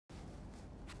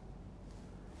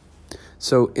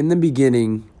So in the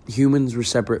beginning, humans were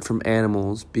separate from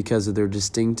animals because of their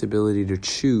distinct ability to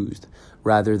choose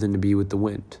rather than to be with the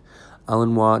wind.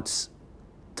 Alan Watts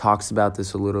talks about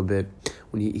this a little bit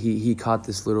when he caught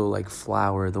this little like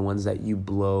flower, the ones that you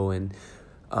blow and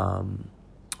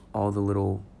all the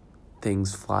little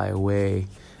things fly away.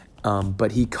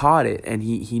 But he caught it and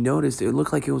he noticed it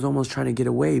looked like it was almost trying to get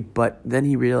away, but then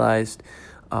he realized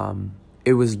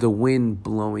it was the wind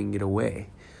blowing it away.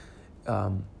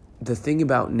 The thing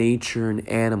about nature and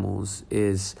animals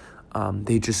is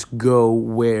they just go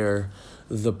where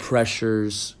the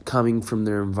pressures coming from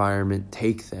their environment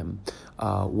take them,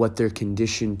 what they're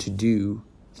conditioned to do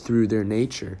through their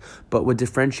nature. But what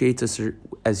differentiates us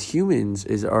as humans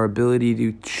is our ability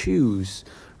to choose,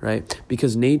 right?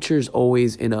 Because nature is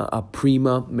always in a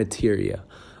prima materia,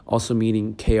 also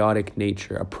meaning chaotic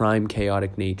nature, a prime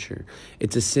chaotic nature.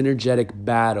 It's a synergetic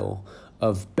battle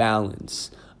of balance.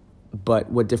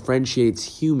 But what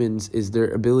differentiates humans is their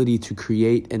ability to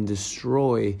create and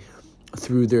destroy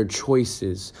through their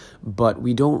choices. But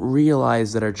we don't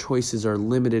realize that our choices are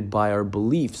limited by our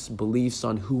beliefs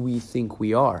on who we think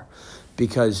we are.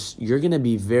 Because you're going to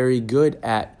be very good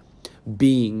at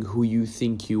being who you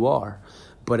think you are.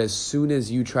 But as soon as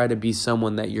you try to be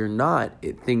someone that you're not,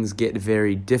 things get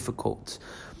very difficult.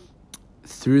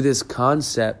 Through this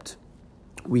concept,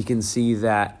 we can see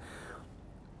that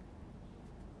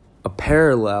a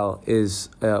parallel is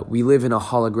we live in a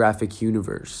holographic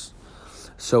universe.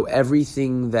 So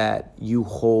everything that you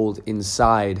hold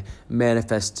inside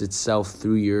manifests itself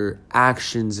through your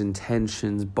actions,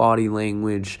 intentions, body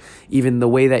language, even the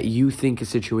way that you think a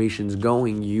situation's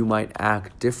going, you might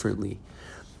act differently.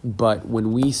 But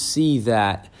when we see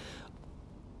that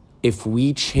if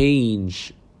we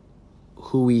change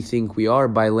who we think we are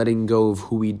by letting go of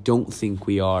who we don't think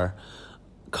we are,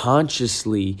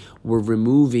 consciously we're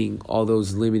removing all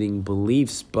those limiting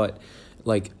beliefs. But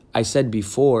like I said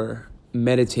before,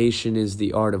 meditation is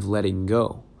the art of letting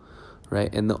go, right?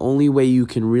 And the only way you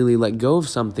can really let go of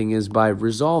something is by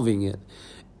resolving it.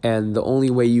 And the only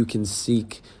way you can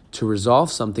seek to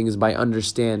resolve something is by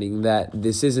understanding that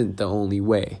this isn't the only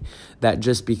way. That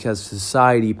just because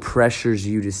society pressures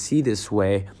you to see this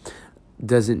way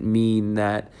doesn't mean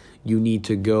that you need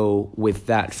to go with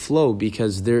that flow,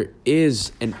 because there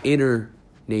is an inner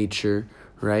nature,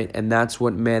 right? And that's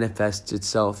what manifests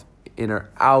itself in our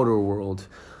outer world.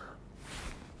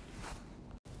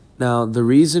 Now, the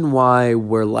reason why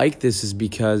we're like this is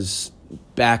because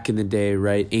back in the day,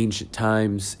 right, ancient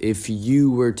times, if you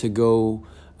were to go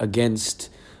against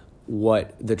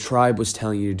what the tribe was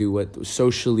telling you to do, what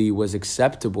socially was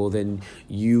acceptable, then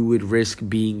you would risk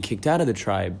being kicked out of the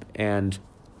tribe and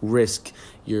risk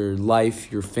your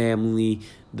life, your family,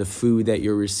 the food that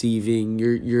you're receiving,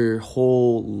 your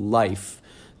whole life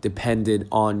depended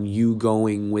on you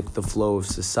going with the flow of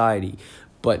society.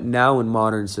 But now in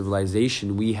modern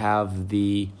civilization, we have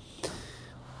the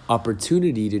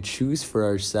opportunity to choose for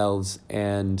ourselves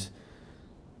and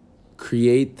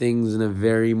create things in a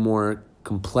very more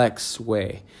complex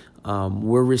way.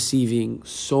 We're receiving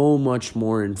so much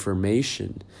more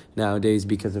information nowadays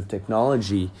because of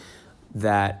technology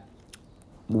that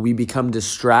we become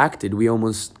distracted. We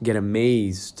almost get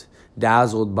amazed,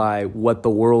 dazzled by what the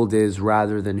world is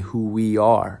rather than who we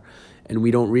are. And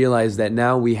we don't realize that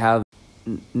now we have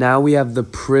the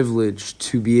privilege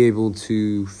to be able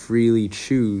to freely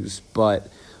choose, but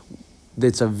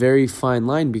it's a very fine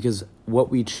line because what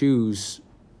we choose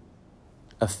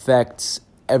affects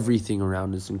everything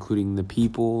around us, including the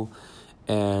people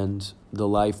and the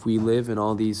life we live and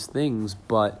all these things.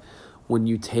 But when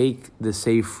you take the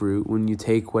safe route, when you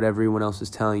take what everyone else is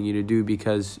telling you to do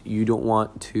because you don't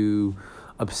want to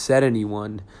upset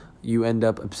anyone, you end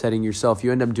up upsetting yourself.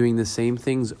 You end up doing the same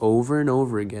things over and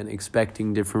over again,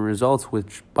 expecting different results,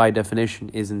 which by definition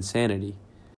is insanity.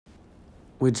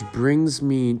 Which brings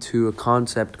me to a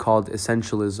concept called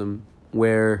essentialism,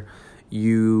 where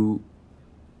you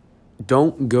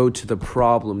don't go to the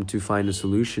problem to find a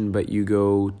solution, but you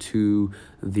go to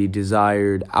the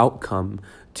desired outcome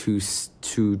to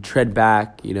tread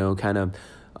back, kind of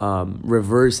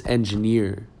reverse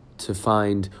engineer to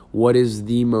find what is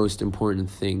the most important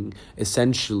thing.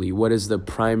 Essentially, what is the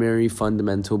primary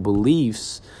fundamental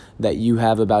beliefs that you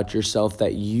have about yourself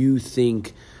that you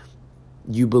think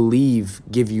you believe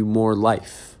give you more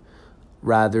life,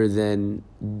 rather than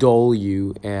dull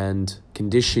you and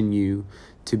condition you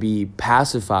to be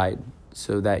pacified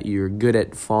so that you're good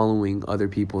at following other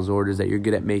people's orders, that you're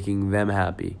good at making them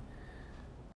happy.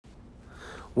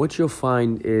 What you'll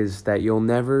find is that you'll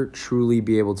never truly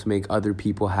be able to make other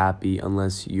people happy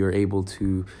unless you're able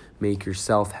to make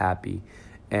yourself happy.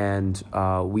 And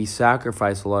we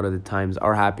sacrifice a lot of the times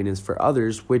our happiness for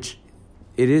others, which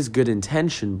it is good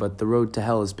intention, but the road to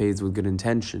hell is paved with good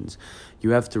intentions.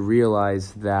 You have to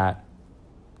realize that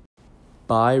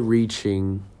by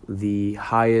reaching the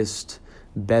highest,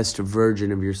 best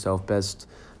version of yourself, best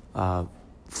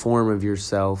form of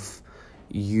yourself,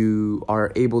 you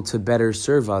are able to better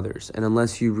serve others. And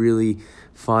unless you really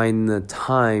find the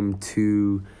time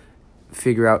to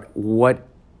figure out what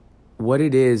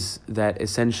it is that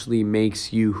essentially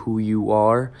makes you who you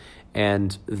are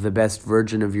and the best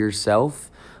version of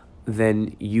yourself,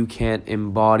 then you can't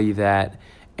embody that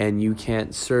and you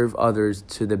can't serve others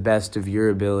to the best of your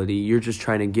ability. You're just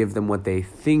trying to give them what they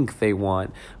think they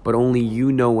want, but only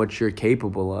you know what you're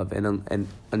capable of. And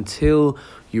until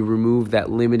you remove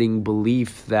that limiting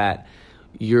belief that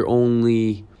you're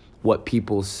only what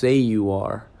people say you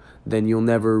are, then you'll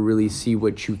never really see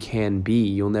what you can be.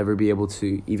 You'll never be able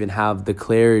to even have the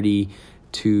clarity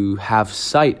to have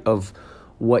sight of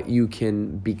what you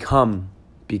can become,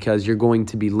 because you're going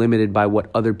to be limited by what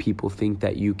other people think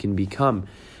that you can become.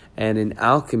 And in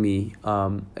alchemy,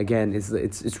 again,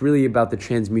 it's really about the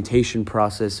transmutation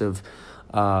process of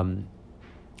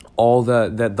all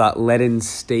that leaden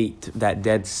state, that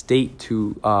dead state,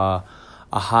 to a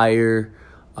higher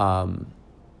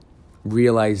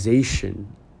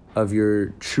realization of your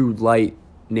true light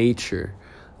nature,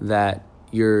 that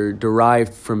you're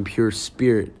derived from pure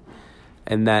spirit,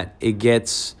 and that it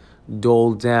gets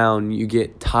doled down, you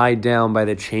get tied down by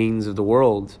the chains of the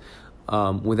world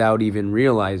without even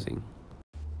realizing.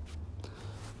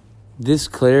 This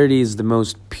clarity is the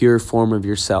most pure form of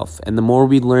yourself, and the more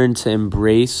we learn to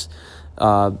embrace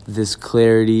this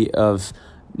clarity of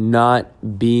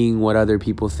not being what other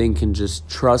people think and just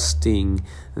trusting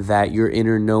that your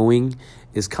inner knowing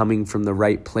is coming from the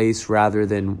right place rather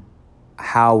than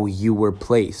how you were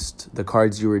placed. The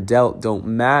cards you were dealt don't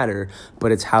matter,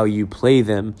 but it's how you play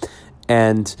them.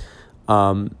 And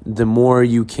the more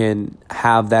you can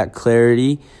have that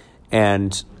clarity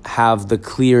and have the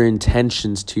clear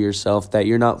intentions to yourself, that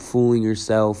you're not fooling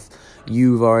yourself,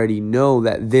 you've already know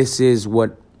that this is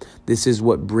what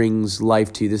brings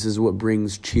life to you. This is what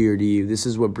brings cheer to you. This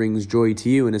is what brings joy to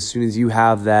you. And as soon as you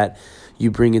have that, you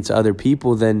bring it to other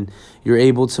people, then you're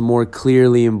able to more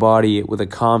clearly embody it with a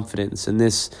confidence. And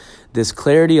this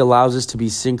clarity allows us to be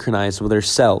synchronized with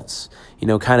ourselves,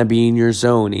 kind of be in your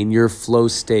zone, in your flow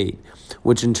state,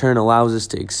 which in turn allows us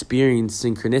to experience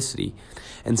synchronicity.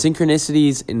 And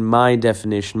synchronicities, in my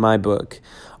definition, my book,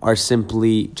 are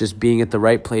simply just being at the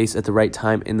right place at the right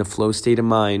time in the flow state of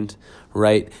mind,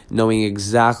 right? Knowing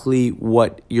exactly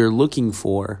what you're looking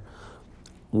for,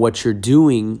 what you're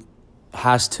doing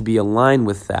has to be aligned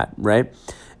with that, right?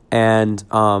 And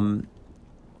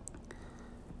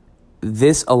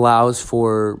this allows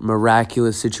for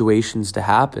miraculous situations to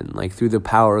happen. Like through the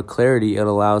power of clarity, it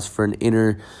allows for an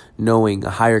inner knowing, a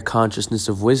higher consciousness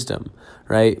of wisdom,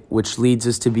 right? Which leads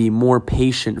us to be more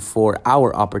patient for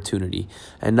our opportunity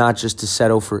and not just to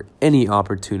settle for any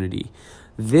opportunity.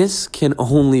 This can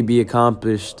only be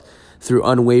accomplished through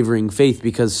unwavering faith,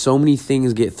 because so many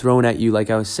things get thrown at you. Like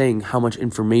I was saying, how much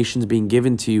information is being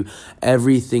given to you.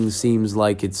 Everything seems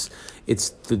like this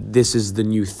is the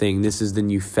new thing. This is the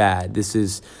new fad.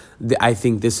 I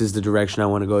think this is the direction I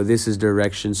want to go. This is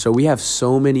direction. So we have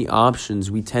so many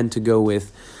options. We tend to go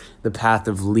with the path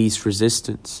of least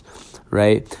resistance,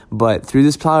 right? But through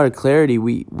this power of clarity,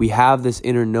 we have this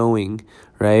inner knowing,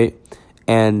 right?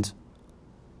 And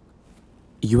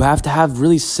you have to have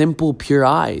really simple, pure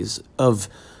eyes of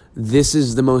this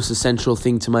is the most essential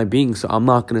thing to my being, so I'm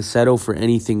not going to settle for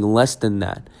anything less than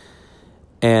that.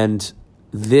 And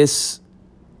this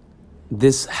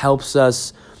helps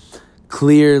us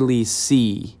clearly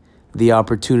see the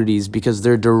opportunities, because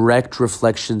they're direct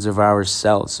reflections of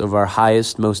ourselves, of our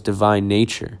highest, most divine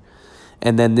nature.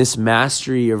 And then this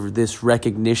mastery of this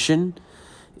recognition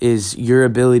is your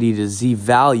ability to see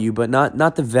value, but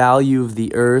not the value of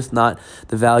the earth, not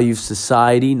the value of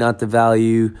society, not the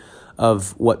value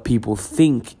of what people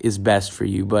think is best for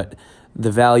you, but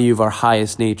the value of our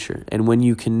highest nature. And when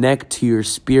you connect to your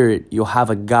spirit, you'll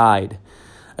have a guide,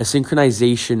 a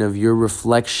synchronization of your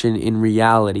reflection in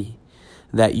reality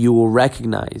that you will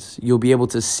recognize. You'll be able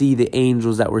to see the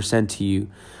angels that were sent to you,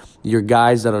 your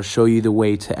guides that'll show you the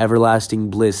way to everlasting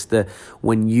bliss.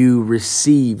 When you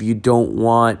receive, you don't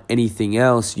want anything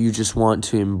else. You just want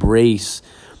to embrace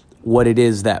what it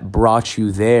is that brought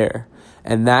you there.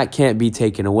 And that can't be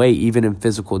taken away, even in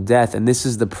physical death. And this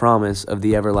is the promise of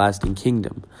the everlasting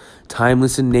kingdom.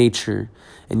 Timeless in nature,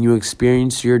 and you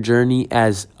experience your journey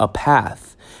as a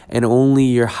path. And only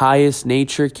your highest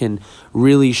nature can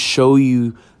really show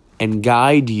you and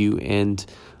guide you and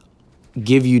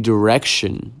give you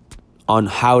direction on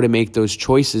how to make those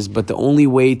choices. But the only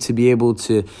way to be able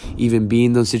to even be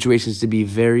in those situations is to be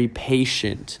very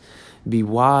patient, be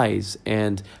wise,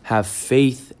 and have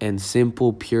faith and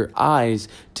simple, pure eyes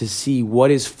to see what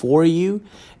is for you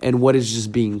and what is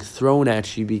just being thrown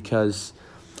at you, because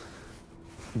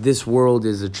this world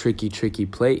is a tricky, tricky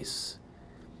place.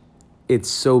 It's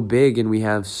so big and we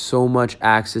have so much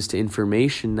access to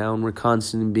information now, and we're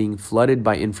constantly being flooded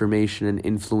by information and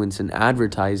influence and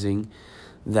advertising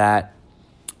that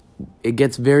it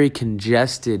gets very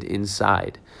congested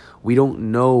inside. We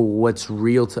don't know what's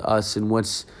real to us and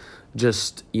what's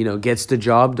just, gets the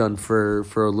job done for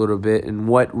a little bit, and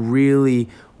what really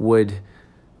would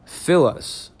fill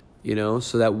us,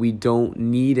 so that we don't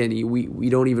need any, we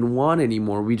don't even want any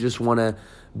more. We just want to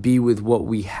be with what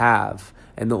we have.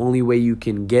 And the only way you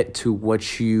can get to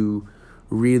what you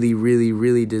really, really,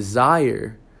 really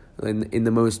desire in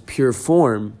the most pure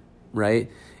form,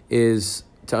 right, is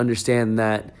to understand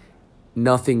that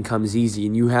nothing comes easy,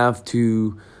 and you have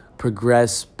to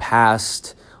progress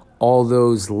past all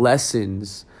those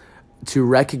lessons to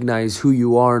recognize who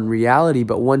you are in reality.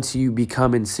 But once you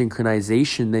become in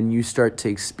synchronization, then you start to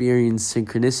experience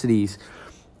synchronicities.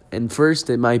 And first,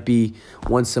 it might be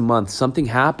once a month. Something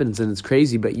happens and it's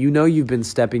crazy, but you've been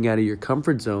stepping out of your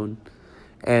comfort zone,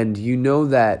 and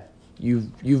that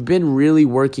you've been really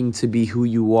working to be who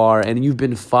you are, and you've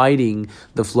been fighting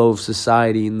the flow of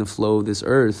society and the flow of this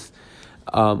earth,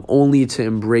 only to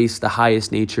embrace the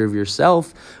highest nature of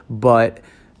yourself. But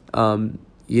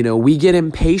we get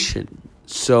impatient.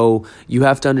 So you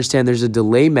have to understand there's a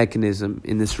delay mechanism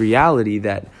in this reality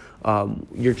that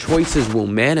your choices will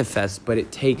manifest, but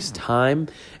it takes time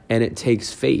and it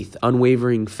takes faith,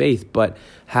 unwavering faith. But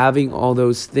having all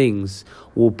those things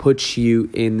will put you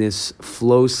in this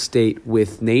flow state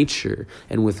with nature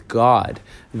and with God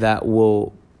that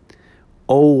will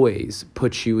always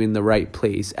put you in the right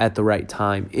place at the right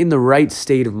time, in the right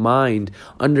state of mind,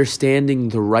 understanding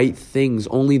the right things,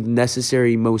 only the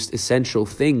necessary, most essential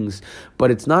things.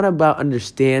 But it's not about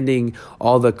understanding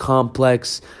all the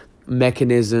complex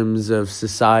mechanisms of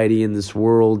society in this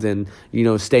world and,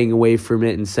 staying away from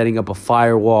it and setting up a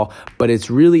firewall. But it's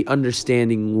really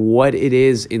understanding what it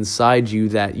is inside you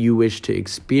that you wish to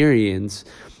experience,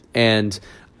 and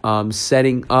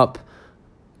setting up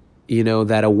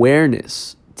that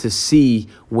awareness to see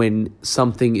when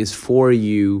something is for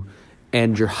you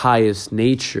and your highest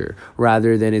nature,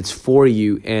 rather than it's for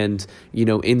you and,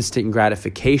 instant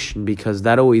gratification, because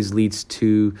that always leads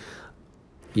to,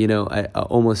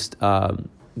 almost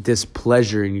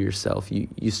displeasure in yourself.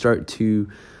 You start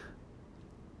to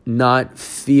not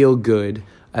feel good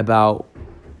about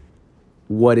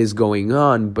what is going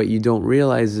on, but you don't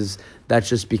realize is that's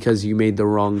just because you made the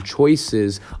wrong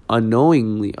choices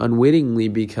unknowingly, unwittingly,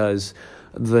 because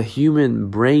the human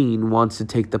brain wants to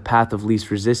take the path of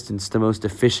least resistance, the most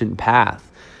efficient path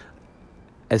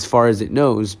as far as it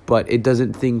knows, but it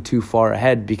doesn't think too far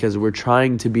ahead because we're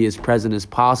trying to be as present as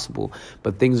possible,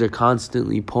 but things are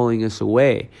constantly pulling us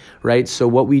away, right? So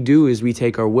what we do is we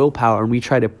take our willpower and we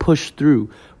try to push through,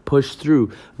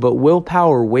 but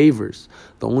willpower wavers.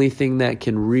 The only thing that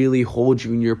can really hold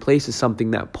you in your place is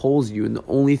something that pulls you, and the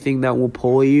only thing that will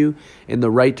pull you in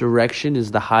the right direction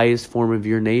is the highest form of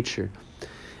your nature.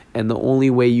 And the only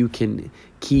way you can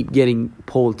keep getting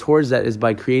pulled towards that is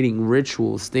by creating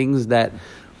rituals, things that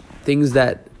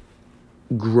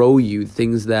grow you,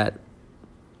 things that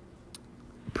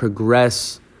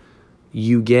progress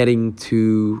you getting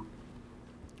to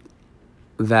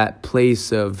that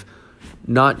place of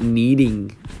not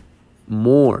needing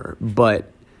more,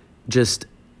 but just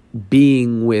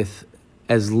being with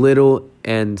as little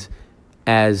and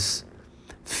as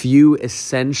few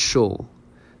essential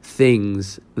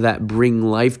things that bring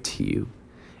life to you.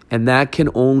 And that can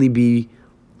only be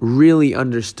really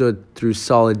understood through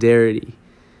solidarity.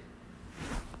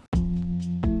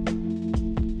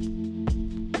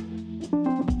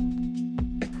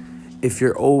 If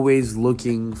you're always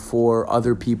looking for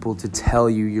other people to tell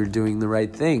you you're doing the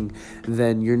right thing,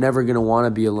 then you're never going to want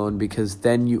to be alone, because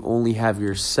then you only have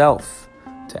yourself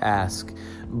to ask.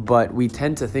 But we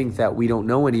tend to think that we don't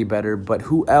know any better, but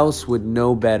who else would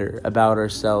know better about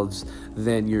ourselves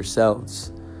than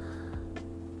yourselves?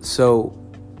 So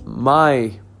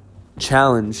my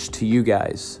challenge to you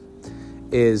guys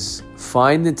is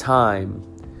find the time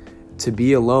to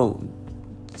be alone,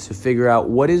 to figure out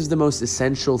what is the most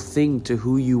essential thing to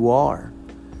who you are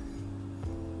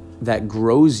that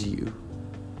grows you,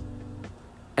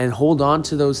 and hold on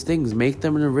to those things. Make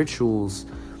them into rituals,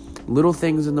 little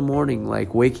things in the morning,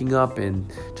 like waking up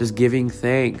and just giving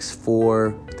thanks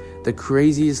for the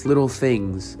craziest little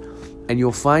things. And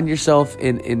you'll find yourself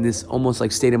in this almost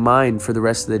like state of mind for the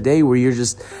rest of the day where you're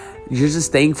just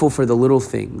thankful for the little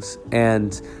things.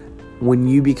 And when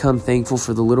you become thankful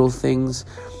for the little things,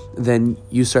 then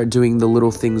you start doing the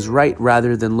little things right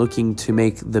rather than looking to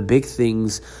make the big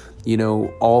things,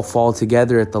 all fall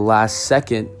together at the last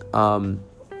second.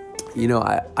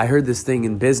 I heard this thing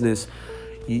in business.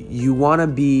 You want to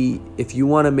be, if you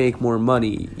want to make more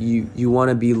money, you want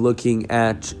to be looking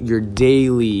at your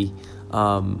daily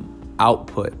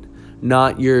output,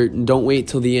 don't wait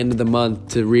till the end of the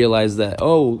month to realize that,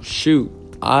 oh shoot,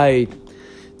 I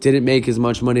didn't make as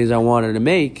much money as I wanted to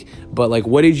make. But like,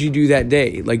 what did you do that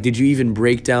day? Like, did you even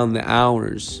break down the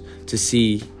hours to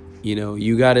see,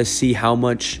 you got to see how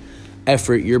much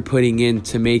effort you're putting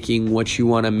into making what you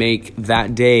want to make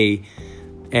that day.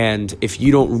 And if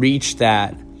you don't reach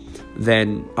that,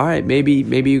 then all right, maybe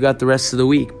you got the rest of the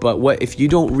week. But what if you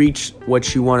don't reach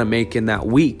what you want to make in that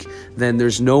week, then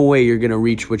there's no way you're going to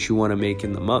reach what you want to make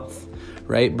in the month,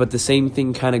 right? But the same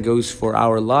thing kind of goes for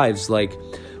our lives. Like,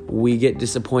 we get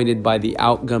disappointed by the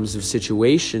outcomes of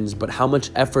situations, but how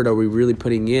much effort are we really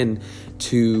putting in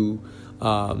to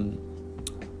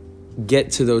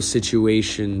get to those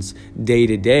situations day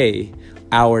to day,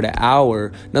 hour to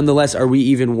hour? Nonetheless, are we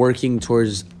even working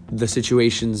towards the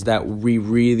situations that we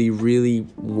really, really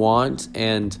want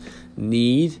and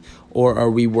need? Or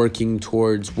are we working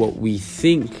towards what we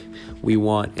think we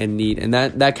want and need? And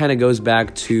that kind of goes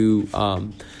back to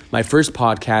my first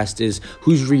podcast, is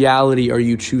whose reality are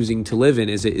you choosing to live in?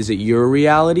 Is it your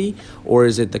reality, or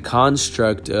is it the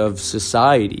construct of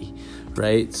society,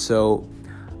 right? So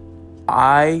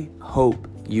I hope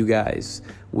you guys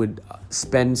would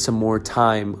spend some more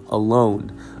time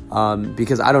alone,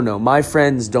 because I don't know, my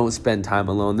friends don't spend time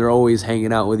alone. They're always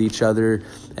hanging out with each other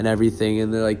and everything,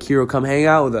 and they're like, Kiro, come hang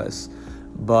out with us.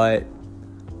 But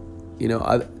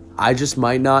I just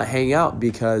might not hang out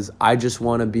because I just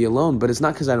want to be alone. But it's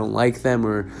not because I don't like them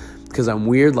or because I'm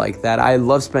weird like that. I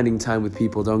love spending time with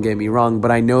people, don't get me wrong, but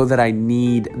I know that I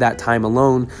need that time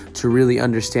alone to really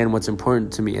understand what's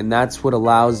important to me. And that's what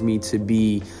allows me to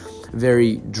be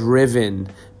very driven,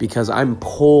 because I'm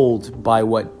pulled by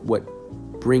what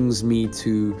brings me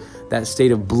to that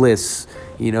state of bliss,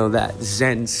 that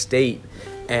Zen state.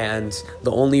 And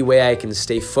the only way I can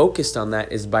stay focused on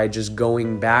that is by just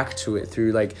going back to it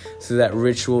through that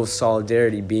ritual of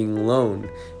solidarity, being alone.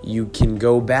 You can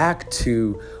go back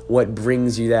to what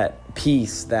brings you that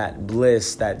peace, that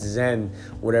bliss, that Zen,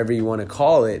 whatever you want to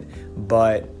call it.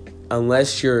 But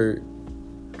unless you're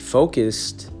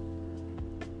focused,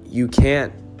 you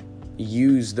can't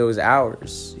use those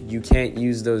hours. You can't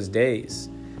use those days.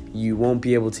 You won't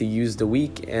be able to use the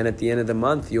week, and at the end of the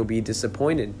month, you'll be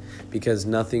disappointed because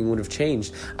nothing would have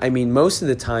changed. I mean, most of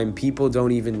the time, people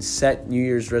don't even set New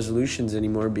Year's resolutions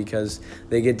anymore because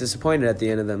they get disappointed at the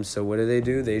end of them. So what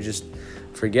do? They just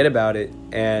forget about it.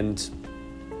 And,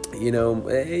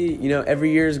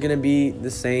 every year is going to be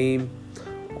the same,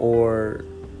 or,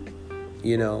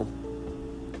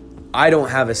 I don't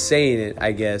have a say in it,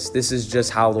 I guess. This is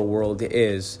just how the world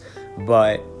is.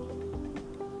 But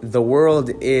the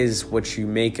world is what you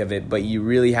make of it, but you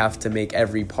really have to make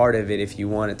every part of it if you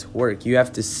want it to work. You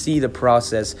have to see the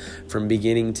process from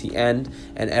beginning to end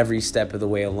and every step of the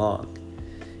way along.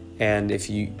 And if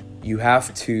you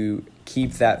have to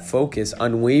keep that focus,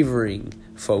 unwavering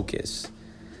focus,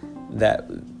 that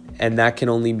can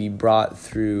only be brought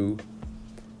through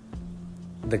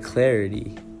the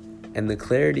clarity. And the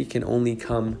clarity can only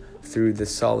come through the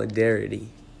solidarity.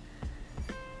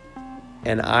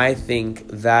 And I think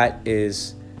that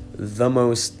is the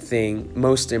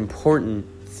most important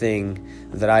thing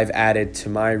that I've added to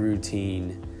my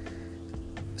routine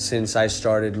since I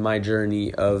started my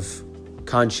journey of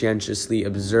conscientiously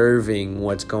observing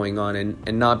what's going on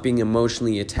and not being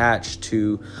emotionally attached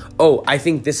to, I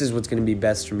think this is what's going to be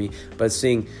best for me, but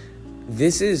saying,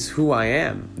 this is who I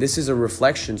am. This is a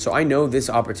reflection. So I know this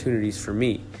opportunity is for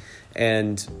me.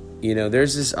 And,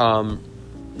 there's this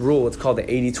rule. It's called the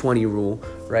 80-20 rule,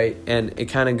 right? And it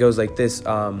kind of goes like this.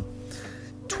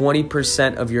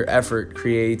 20% of your effort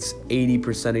creates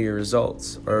 80% of your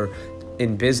results. Or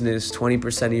in business,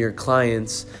 20% of your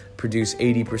clients produce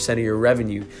 80% of your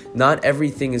revenue. Not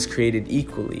everything is created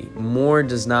equally. More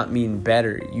does not mean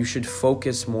better. You should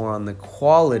focus more on the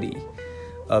quality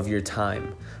of your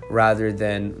time rather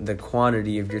than the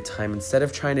quantity of your time. Instead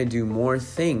of trying to do more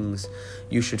things,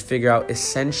 you should figure out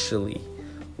essentially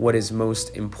what is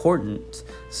most important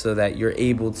so that you're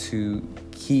able to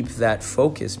keep that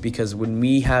focus. Because when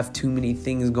we have too many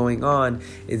things going on,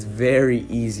 it's very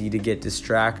easy to get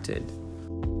distracted.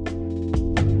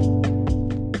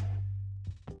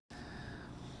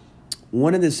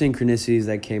 one of the synchronicities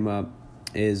that came up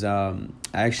is I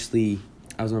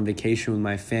was on vacation with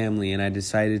my family, and I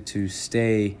decided to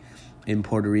stay in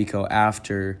Puerto Rico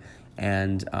after,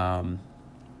 and I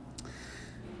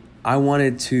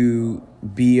wanted to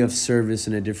be of service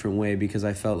in a different way, because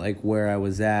I felt like where I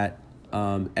was at,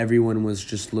 everyone was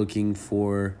just looking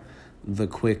for the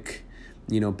quick,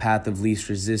 path of least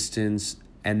resistance,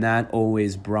 and that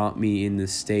always brought me in the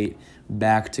state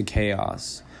back to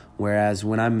chaos. Whereas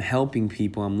when I'm helping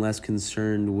people, I'm less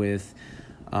concerned with,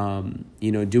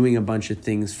 doing a bunch of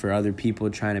things for other people,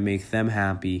 trying to make them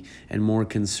happy, and more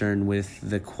concerned with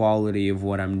the quality of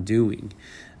what I'm doing.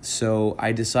 So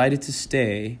I decided to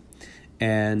stay,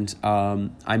 and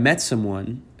I met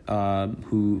someone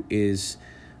who is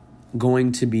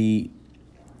going to be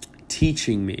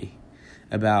teaching me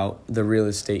about the real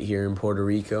estate here in Puerto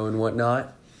Rico and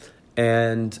whatnot.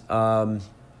 And,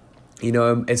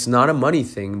 it's not a money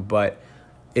thing, but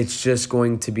it's just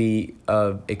going to be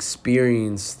a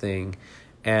experience thing.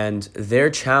 And they're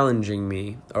challenging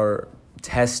me or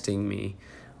testing me,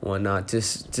 whatnot,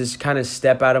 just kind of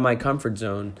step out of my comfort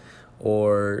zone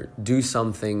or do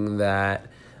something that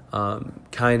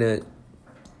kind of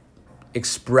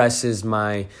expresses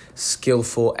my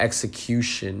skillful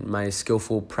execution, my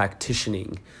skillful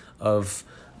practicing of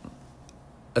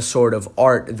a sort of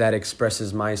art that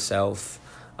expresses myself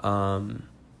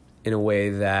in a way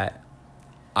that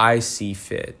I see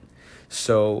fit.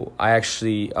 So I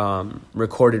actually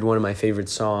recorded one of my favorite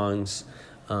songs.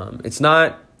 It's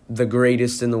not the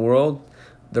greatest in the world,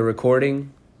 the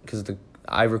recording, because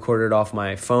I recorded off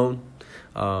my phone,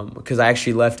 because I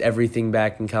actually left everything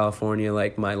back in California,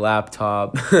 like my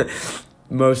laptop,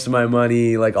 most of my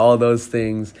money, like all those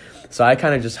things. So I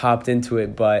kind of just hopped into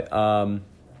it, but I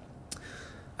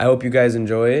hope you guys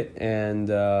enjoy it, and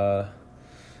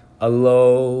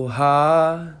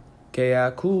aloha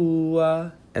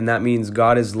keakua, and that means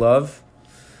God is love,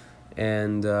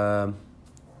 and God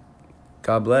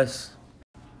bless.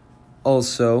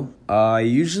 Also, I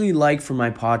usually like for my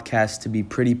podcast to be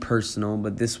pretty personal,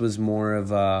 but this was more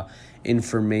of a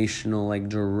informational, like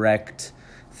direct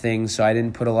thing, so I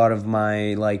didn't put a lot of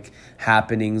my like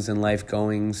happenings and life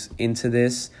goings into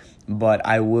this, but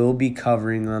I will be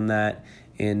covering on that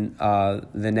in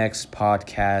the next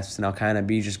podcast, and I'll kind of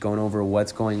be just going over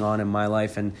what's going on in my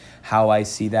life and how I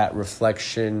see that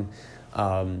reflection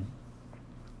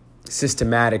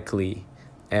systematically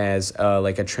as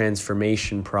like a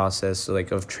transformation process, so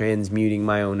like of transmuting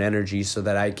my own energy so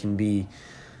that I can be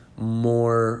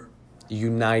more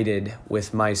united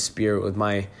with my spirit, with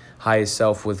my highest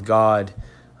self, with God,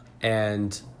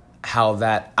 and how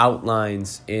that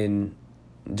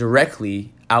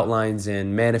directly outlines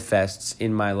and manifests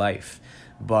in my life.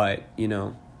 But,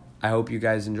 I hope you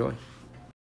guys enjoy.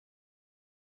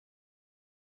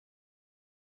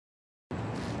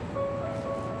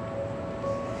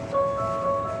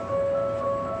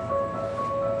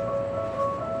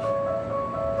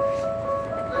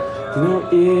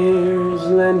 My ears,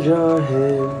 lend your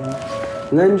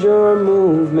hand, lend your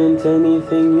movement,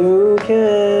 anything you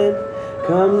can.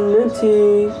 Come to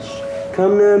teach,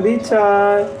 come to be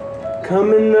taught,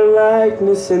 come in the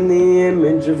likeness and the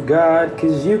image of God,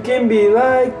 'cause you can be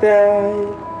like that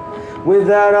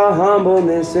without all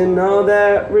humbleness and all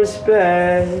that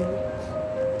respect.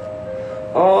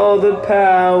 All the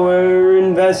power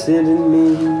invested in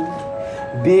me,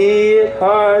 be it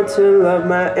hard to love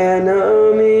my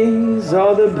enemies,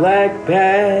 all the black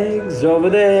bags over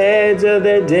the heads of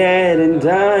the dead and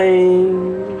dying.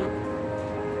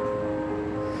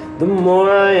 The more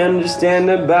I understand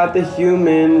about the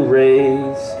human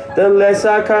race, the less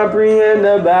I comprehend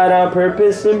about our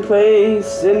purpose and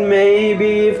place. And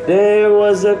maybe if there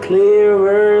was a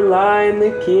clearer line,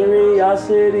 the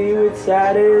curiosity would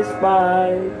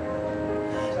satisfy.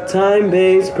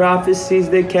 Time-based prophecies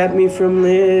that kept me from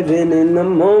living in the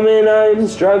moment. I'm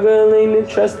struggling to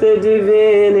trust the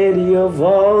divinity of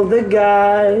all the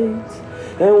guides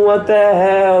and what the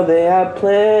hell they have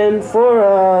planned for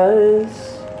us.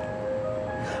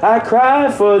 I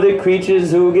cry for the creatures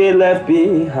who get left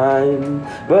behind,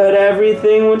 but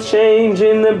everything will change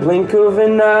in the blink of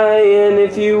an eye. And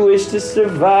if you wish to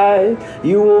survive,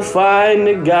 you will find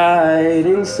a guide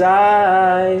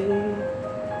inside.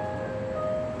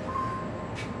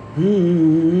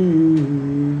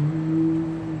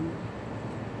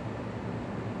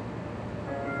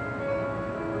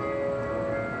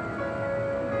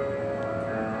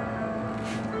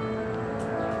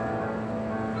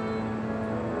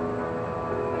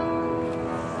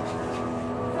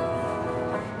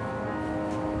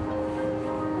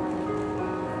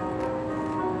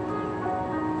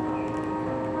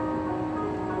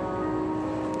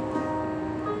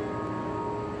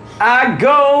 I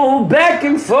go back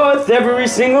and forth every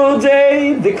single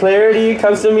day. The clarity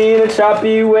comes to me in a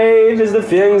choppy wave as the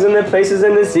feelings and the places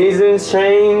and the seasons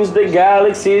change. The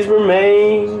galaxies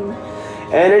remain.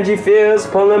 Energy fields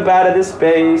pulling out of the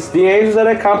space. The angels that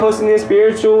are composting their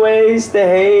spiritual waste. The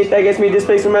hate that gets me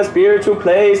displaced from my spiritual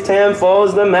place.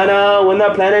 Tenfolds the mana when the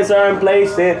planets are in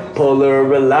place in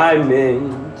polar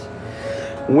alignment.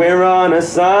 We're on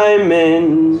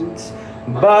assignment.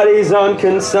 Bodies on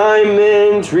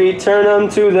consignment, return them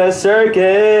to the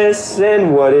circus.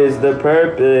 And what is the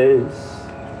purpose?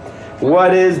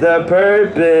 What is the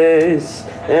purpose?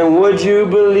 And would you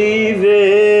believe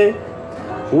it?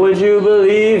 Would you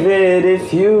believe it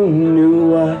if you knew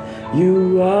what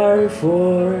you are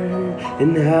for?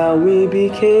 And how we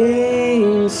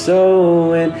became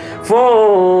so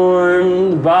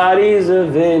informed. Bodies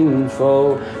of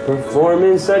info,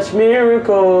 performing such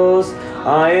miracles.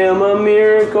 I am a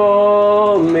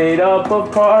miracle made up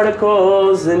of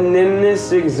particles, and in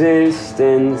this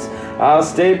existence I'll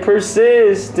stay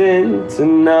persistent,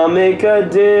 and I'll make a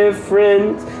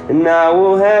difference, and I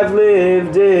will have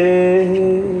lived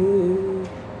it.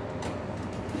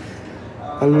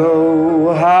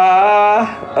 Aloha,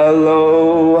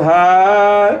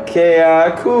 aloha,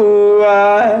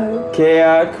 keakua,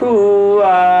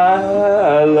 keakua,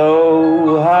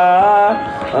 aloha,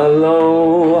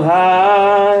 aloha.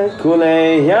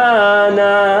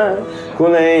 Kuleana,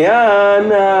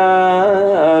 Kuleana,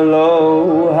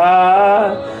 aloha,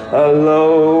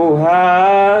 aloha,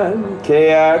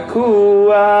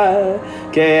 keakua,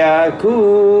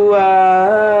 keakua,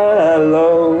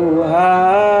 aloha,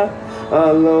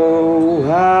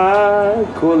 aloha,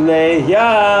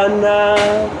 Kuleana,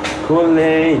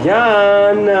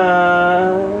 Kuleana.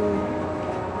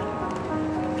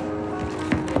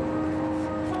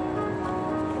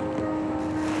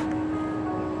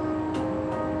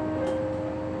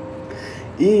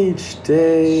 Each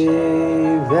day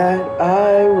that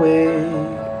I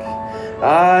wake,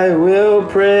 I will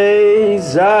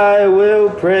praise, I will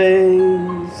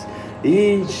praise.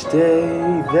 Each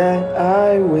day that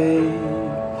I wake,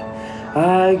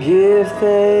 I give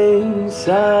thanks,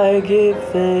 I give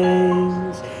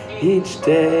thanks. Each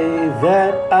day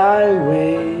that I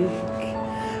wake,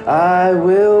 I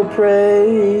will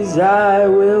praise, I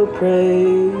will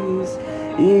praise.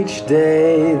 Each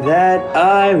day that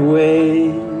I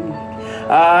wake,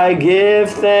 I give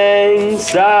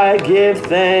thanks, I give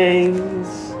thanks.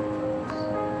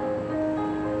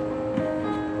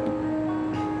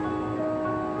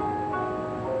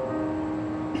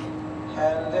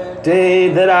 Day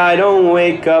that I don't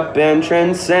wake up and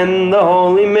transcend the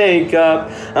holy makeup.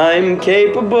 I'm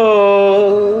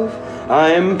capable,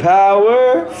 I am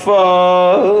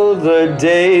powerful. The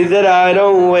day that I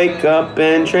don't wake up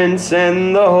and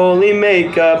transcend the holy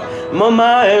makeup. I'm on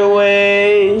my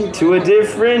way to a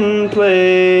different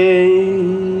place.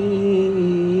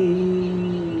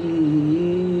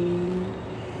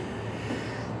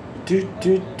 Do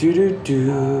do do do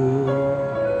do.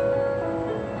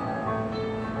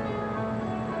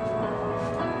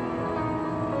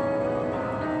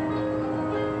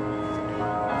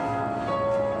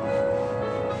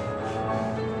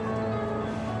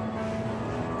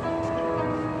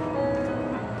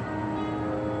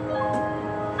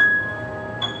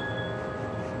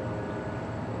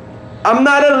 I'm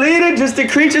not a leader, just a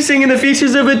creature singing the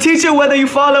features of a teacher. Whether you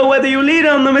follow, whether you lead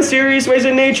on the mysterious ways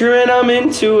of nature, and I'm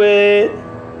into it.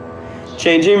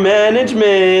 Changing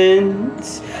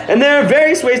management. And there are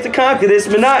various ways to conquer this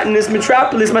monotonous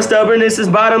metropolis. My stubbornness is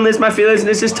bottomless, my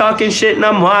fearlessness is talking shit, and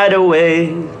I'm wide awake.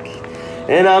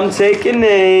 And I'm taking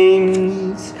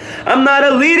names. I'm not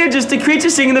a leader, just a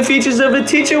creature singing the features of a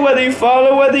teacher. Whether you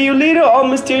follow, whether you lead, all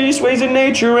mysterious ways of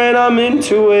nature, and I'm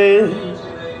into it.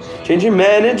 Changing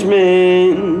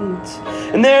management.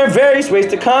 And there are various ways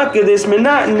to conquer this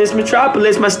monotonous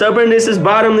metropolis. My stubbornness is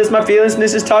bottomless, my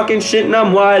fearlessness is talking shit, and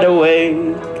I'm wide awake.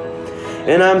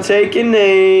 And I'm taking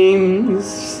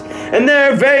names. And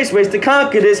there are various ways to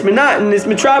conquer this monotonous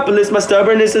metropolis. My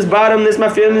stubbornness is bottomless, my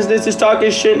fearlessness is talking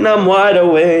shit, and I'm wide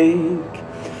awake.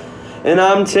 And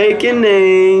I'm taking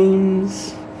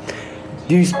names.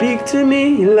 Do you speak to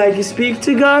me like you speak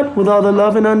to God, with all the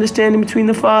love and understanding between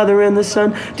the Father and the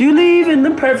Son? Do you live in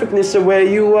the perfectness of where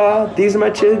you are? These are my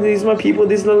children, these are my people,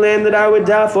 this is the land that I would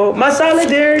die for. My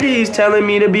solidarity is telling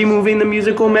me to be moving the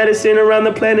musical medicine around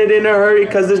the planet in a hurry,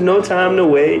 cause there's no time to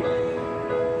wait.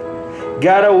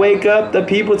 Gotta wake up the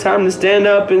people, time to stand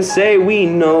up and say we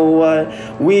know what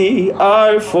we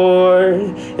are for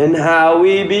and how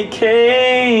we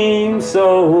became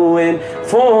so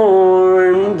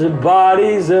informed.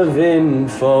 Bodies of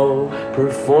info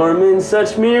performing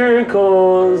such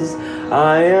miracles.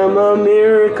 I am a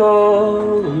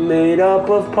miracle made up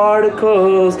of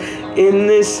particles. In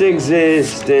this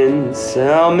existence,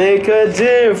 I'll make a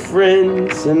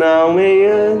difference, and I may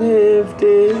have lived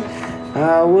it.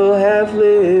 I will have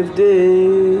lived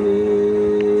it.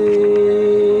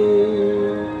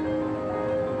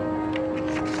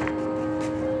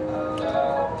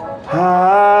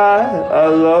 Ha,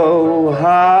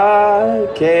 aloha,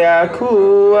 ke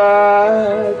akua,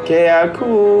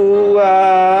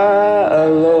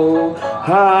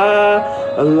 aloha,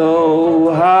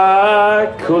 aloha,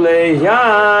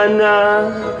 kuleana,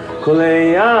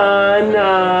 kuleana,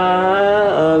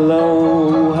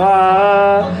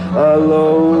 aloha,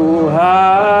 aloha,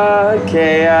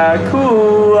 ke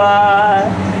akua,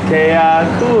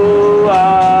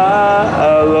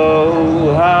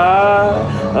 aloha,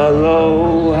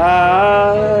 aloha,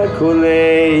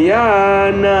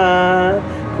 kuleana,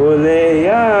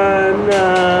 kuleana.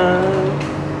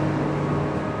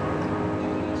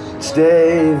 Each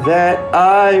day that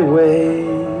I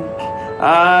wake,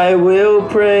 I will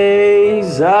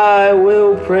praise, I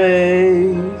will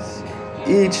praise.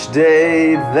 Each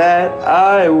day that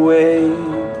I wake,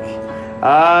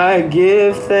 I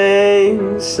give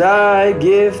thanks, I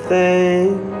give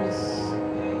thanks.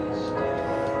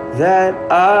 That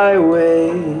I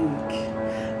wake,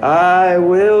 I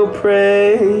will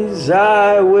praise,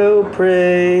 I will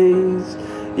praise.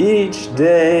 Each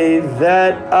day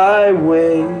that I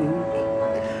wake,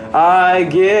 I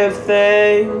give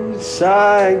thanks,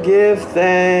 I give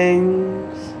thanks.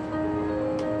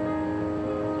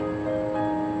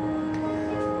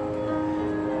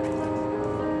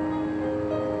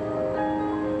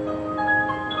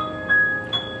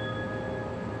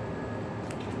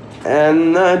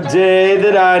 And the day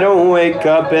that I don't wake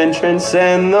up and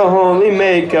transcend the holy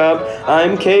makeup,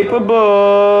 I'm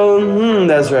capable,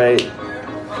 that's right.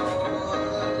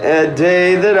 A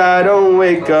day that I don't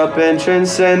wake up and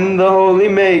transcend the holy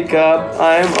makeup,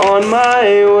 I'm on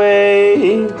my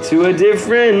way to a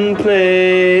different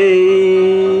place.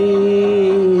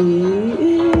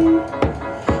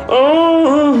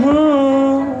 Oh,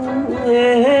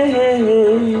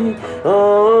 hey, oh,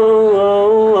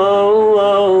 oh, oh, oh,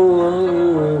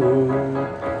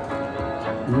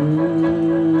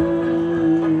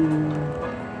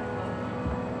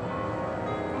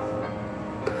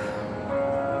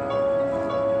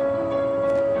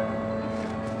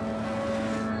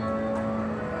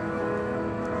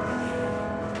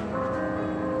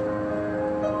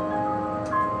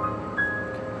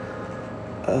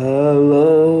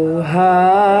 Aloha,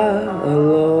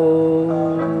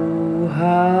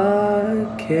 aloha,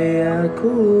 ke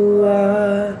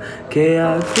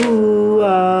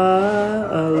akua,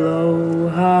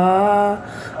 aloha,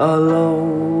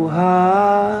 aloha,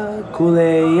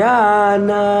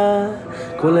 kuleana,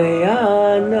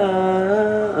 kuleana,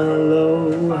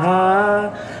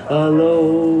 aloha,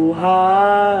 aloha,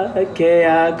 ke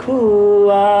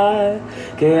akua,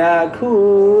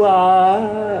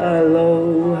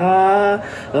 aloha,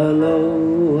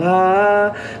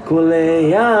 aloha,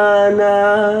 kuleana,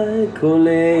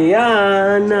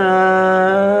 kuleana.